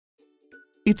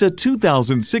It's a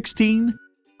 2016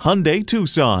 Hyundai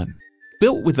Tucson,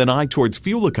 built with an eye towards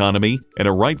fuel economy and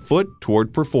a right foot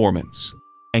toward performance.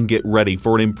 And get ready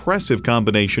for an impressive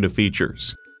combination of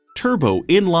features: turbo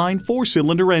inline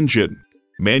 4-cylinder engine,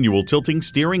 manual tilting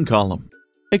steering column,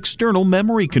 external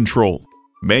memory control,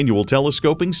 manual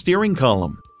telescoping steering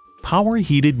column, power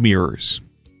heated mirrors,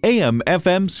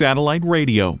 AM/FM satellite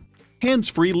radio,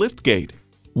 hands-free liftgate,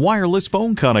 wireless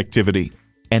phone connectivity,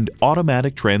 and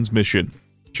automatic transmission.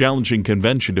 Challenging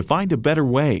convention to find a better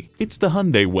way, it's the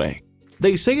Hyundai way.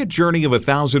 They say a journey of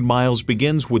 1,000 miles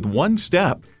begins with one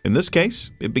step. In this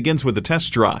case, it begins with a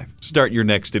test drive. Start your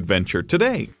next adventure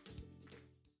today.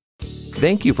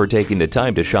 Thank you for taking the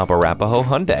time to shop Arapahoe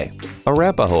Hyundai.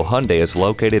 Arapahoe Hyundai is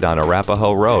located on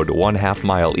Arapahoe Road, 1/2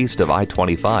 mile east of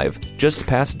I-25, just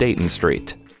past Dayton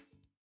Street.